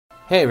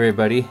Hey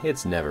everybody,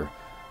 it's Never.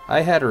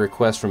 I had a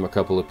request from a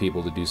couple of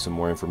people to do some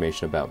more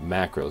information about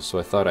macros, so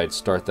I thought I'd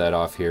start that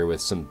off here with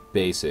some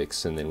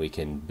basics and then we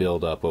can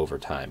build up over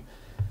time.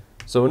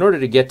 So in order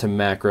to get to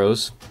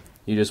macros,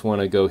 you just want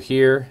to go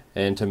here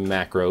and to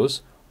macros,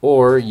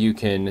 or you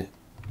can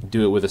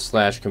do it with a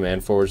slash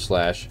command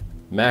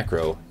 /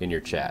 macro in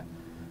your chat.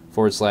 /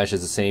 is the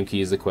same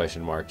key as the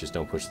question mark, just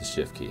don't push the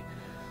shift key.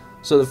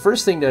 So the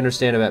first thing to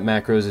understand about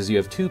macros is you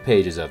have two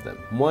pages of them.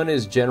 One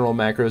is general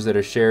macros that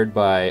are shared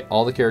by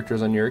all the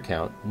characters on your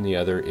account, and the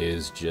other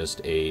is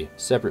just a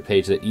separate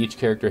page that each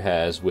character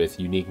has with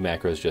unique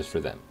macros just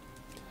for them.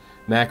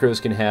 Macros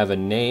can have a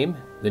name.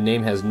 The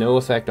name has no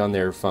effect on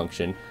their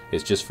function.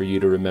 It's just for you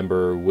to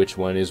remember which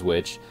one is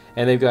which,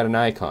 and they've got an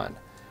icon.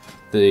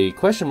 The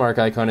question mark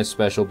icon is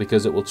special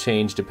because it will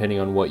change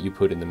depending on what you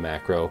put in the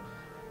macro.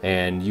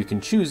 And you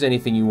can choose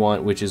anything you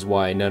want, which is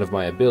why none of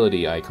my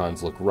ability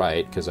icons look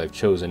right, because I've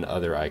chosen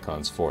other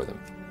icons for them.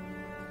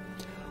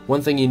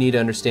 One thing you need to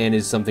understand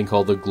is something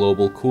called the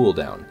global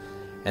cooldown,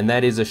 and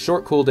that is a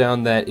short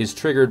cooldown that is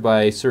triggered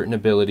by certain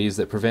abilities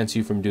that prevents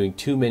you from doing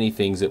too many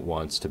things at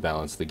once to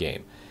balance the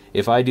game.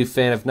 If I do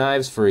Fan of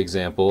Knives, for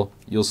example,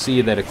 you'll see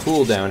that a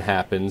cooldown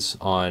happens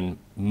on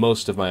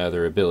most of my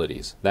other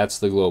abilities. That's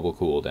the global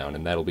cooldown,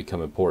 and that'll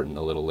become important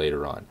a little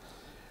later on.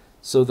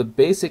 So the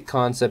basic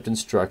concept and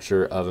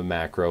structure of a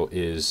macro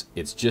is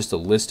it's just a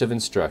list of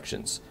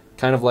instructions,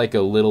 kind of like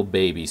a little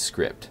baby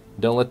script.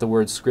 Don't let the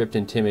word script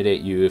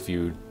intimidate you if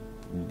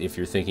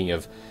you're thinking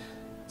of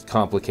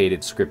complicated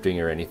scripting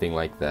or anything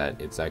like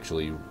that. It's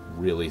actually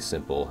really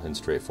simple and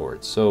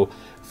straightforward. So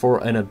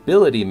for an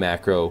ability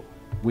macro,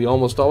 we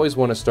almost always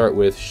want to start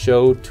with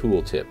show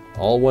tooltip,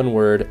 all one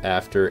word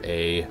after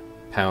a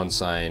 #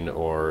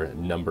 or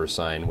number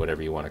sign,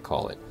 whatever you want to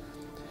call it.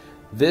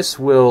 This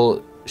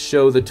will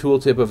show the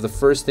tooltip of the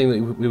first thing that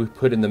we would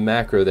put in the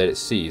macro that it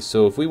sees.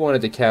 So if we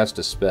wanted to cast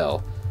a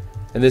spell,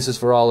 and this is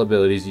for all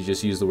abilities, you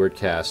just use the word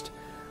cast,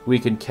 we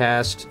can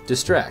cast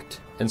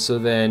distract. And so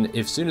then,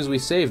 as soon as we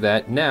save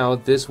that, now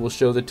this will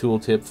show the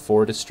tooltip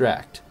for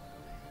distract.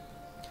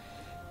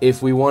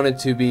 If we wanted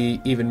to be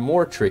even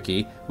more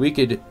tricky, we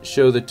could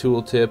show the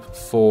tooltip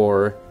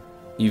for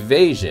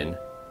evasion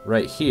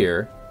right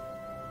here,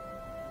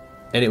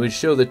 and it would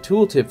show the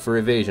tooltip for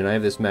evasion. I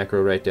have this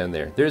macro right down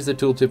there. There's the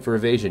tooltip for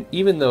evasion.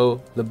 Even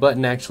though the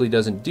button actually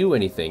doesn't do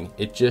anything,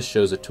 it just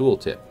shows a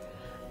tooltip.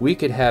 We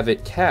could have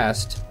it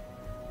cast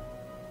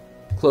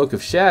Cloak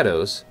of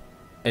Shadows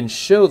and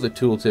show the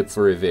tooltip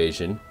for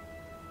evasion,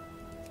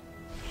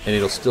 and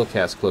it'll still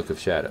cast Cloak of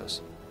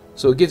Shadows.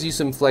 So it gives you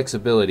some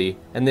flexibility,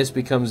 and this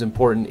becomes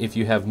important if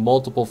you have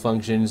multiple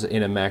functions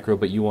in a macro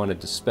but you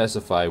wanted to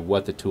specify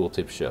what the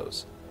tooltip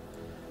shows.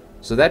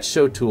 So that's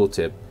show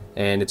tooltip.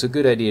 And it's a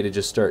good idea to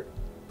just start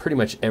pretty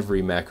much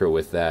every macro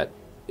with that,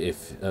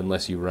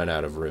 unless you run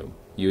out of room.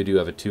 You do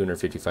have a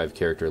 255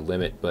 character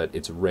limit, but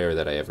it's rare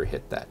that I ever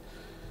hit that.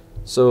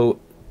 So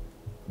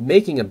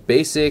making a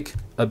basic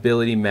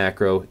ability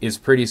macro is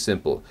pretty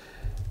simple.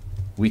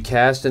 We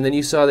cast, and then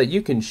you saw that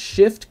you can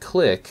shift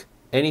click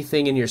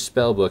anything in your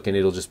spellbook and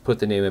it'll just put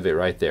the name of it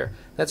right there.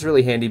 That's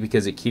really handy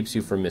because it keeps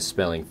you from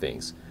misspelling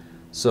things.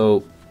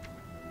 So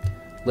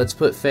let's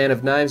put Fan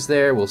of Knives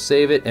there, we'll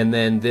save it, and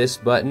then this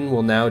button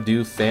will now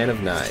do Fan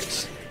of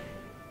Knives.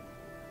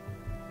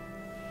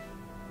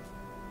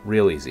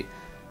 Real easy.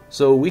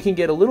 So we can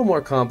get a little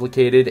more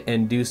complicated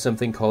and do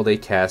something called a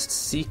cast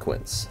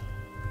sequence.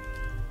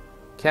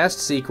 Cast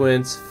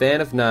sequence,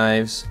 Fan of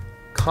Knives,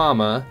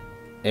 comma,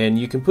 and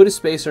you can put a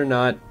space or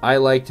not. I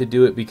like to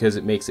do it because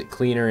it makes it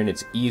cleaner and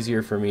it's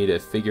easier for me to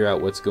figure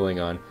out what's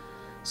going on.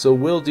 So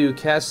we'll do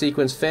cast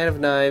sequence, Fan of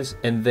Knives,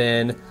 and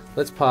then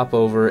let's pop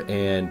over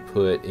and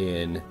put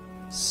in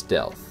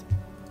stealth.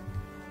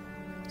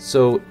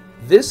 So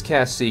this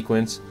cast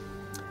sequence,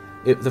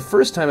 the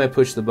first time I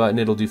push the button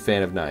it'll do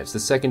Fan of Knives. The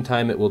second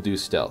time it will do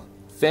stealth.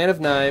 Fan of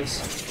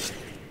Knives,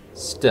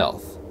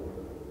 stealth.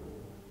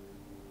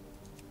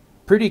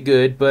 Pretty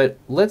good, but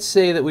let's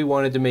say that we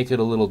wanted to make it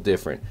a little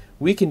different.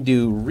 We can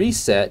do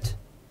reset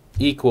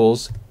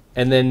equals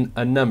and then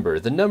a number.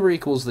 The number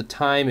equals the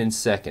time in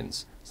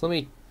seconds. So let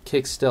me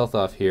kick stealth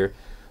off here.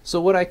 So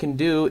what I can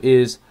do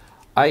is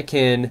I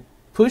can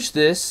push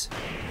this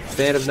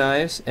Fan of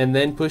Knives and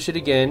then push it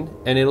again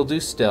and it'll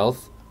do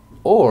stealth,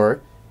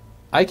 or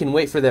I can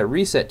wait for that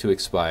reset to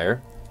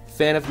expire,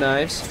 Fan of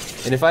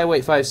Knives, and if I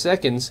wait 5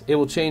 seconds it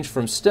will change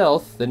from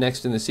stealth, the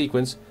next in the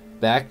sequence,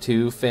 back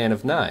to Fan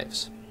of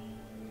Knives.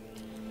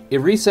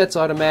 It resets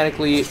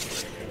automatically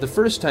the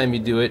first time you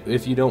do it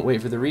if you don't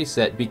wait for the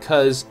reset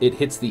because it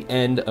hits the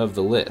end of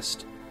the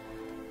list.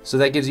 So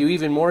that gives you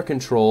even more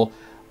control.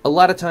 A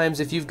lot of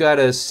times if you've got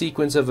a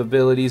sequence of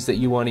abilities that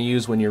you want to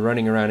use when you're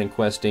running around and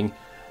questing,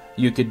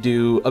 you could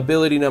do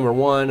ability number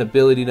 1,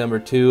 ability number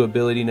 2,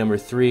 ability number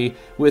 3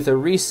 with a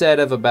reset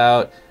of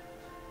about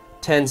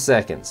 10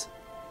 seconds.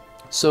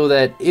 So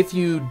that if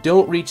you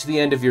don't reach the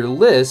end of your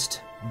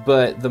list,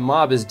 but the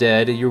mob is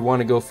dead and you want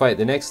to go fight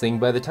the next thing,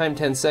 by the time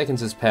 10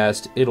 seconds has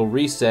passed, it'll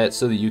reset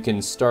so that you can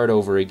start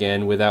over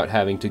again without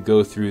having to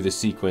go through the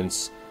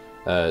sequence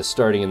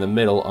starting in the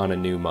middle on a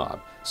new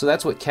mob. So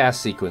that's what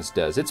cast sequence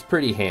does. It's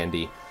pretty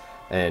handy,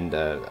 and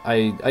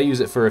I use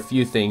it for a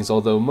few things,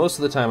 although most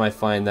of the time I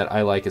find that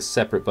I like a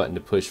separate button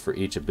to push for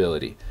each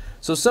ability.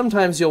 So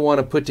sometimes you'll want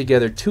to put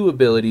together two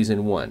abilities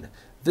in one.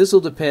 This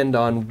will depend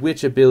on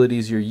which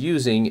abilities you're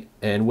using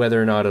and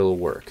whether or not it'll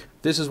work.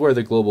 This is where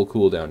the global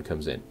cooldown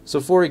comes in.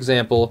 So for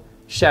example,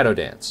 Shadow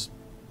Dance.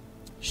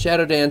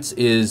 Shadow Dance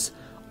is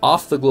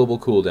off the global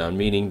cooldown,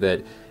 meaning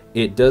that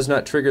it does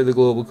not trigger the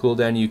global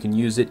cooldown. You can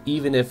use it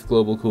even if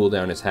global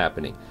cooldown is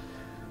happening.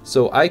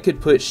 So I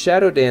could put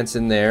Shadow Dance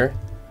in there,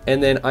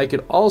 and then I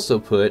could also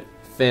put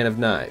Fan of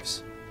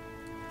Knives.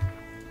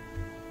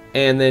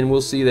 And then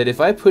we'll see that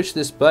if I push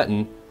this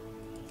button,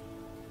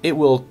 it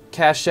will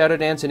cast Shadow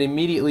Dance and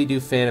immediately do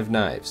Fan of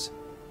Knives.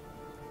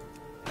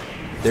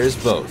 There's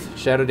both,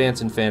 Shadow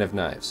Dance and Fan of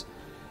Knives.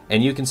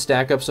 And you can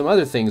stack up some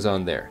other things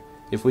on there.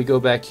 If we go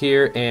back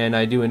here and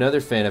I do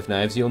another Fan of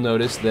Knives, you'll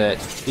notice that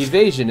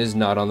Evasion is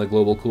not on the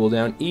global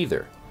cooldown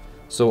either.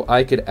 So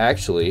I could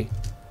actually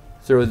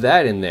throw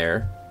that in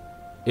there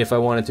if I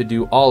wanted to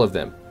do all of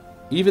them.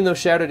 Even though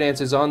Shadow Dance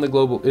is on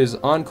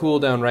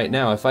cooldown right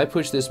now, if I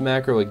push this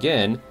macro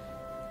again,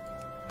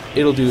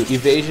 it'll do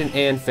Evasion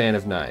and Fan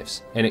of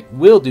Knives, and it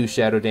will do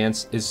Shadow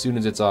Dance as soon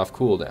as it's off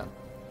cooldown.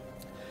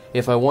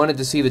 If I wanted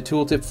to see the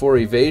tooltip for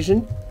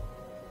Evasion,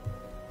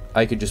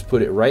 I could just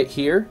put it right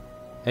here,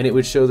 and it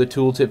would show the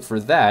tooltip for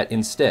that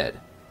instead.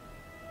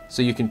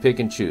 So you can pick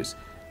and choose.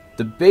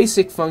 The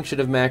basic function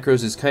of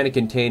macros is kind of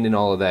contained in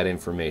all of that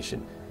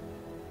information.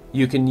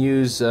 You can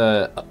use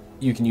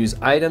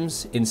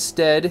items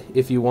instead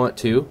if you want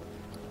to.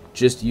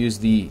 Just use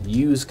the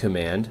use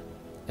command,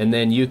 and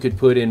then you could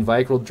put in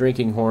Vital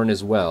Drinking Horn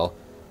as well,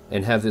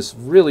 and have this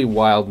really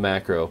wild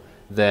macro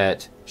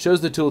that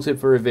shows the tooltip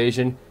for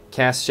Evasion,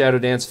 casts Shadow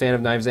Dance, Fan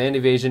of Knives, and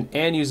Evasion,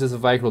 and uses the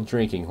Vital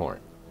Drinking Horn.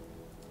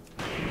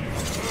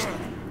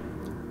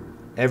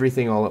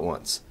 Everything all at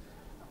once.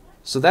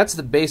 So that's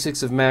the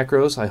basics of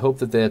macros. I hope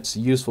that that's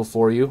useful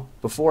for you.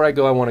 Before I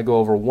go, I want to go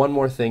over one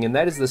more thing, and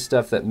that is the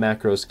stuff that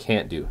macros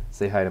can't do.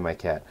 Say hi to my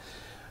cat.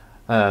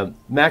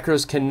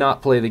 Macros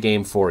cannot play the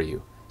game for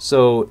you.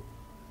 So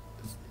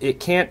it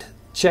can't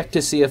check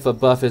to see if a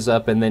buff is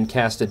up and then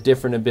cast a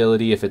different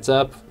ability if it's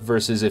up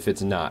versus if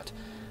it's not.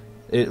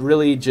 It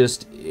really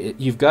just,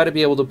 you've got to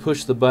be able to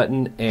push the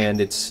button, and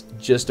it's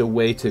just a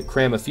way to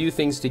cram a few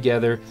things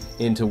together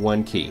into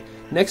one key.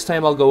 Next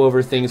time I'll go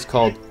over things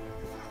called...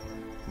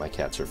 My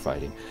cats are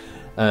fighting.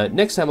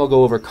 Next time I'll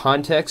go over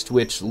context,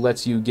 which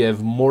lets you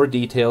give more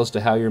details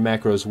to how your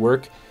macros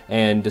work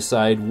and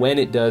decide when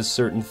it does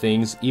certain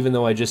things. Even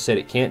though I just said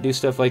it can't do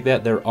stuff like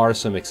that, there are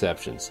some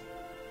exceptions.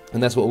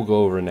 And that's what we'll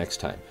go over next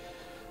time.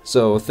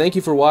 So thank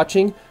you for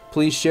watching.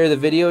 Please share the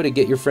video to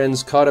get your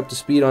friends caught up to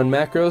speed on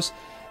macros.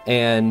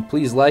 And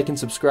please like and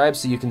subscribe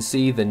so you can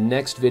see the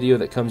next video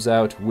that comes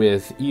out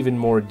with even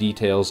more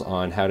details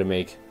on how to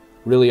make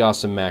really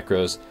awesome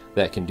macros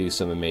that can do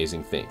some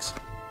amazing things.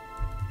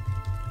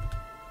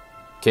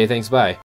 Okay, thanks, bye.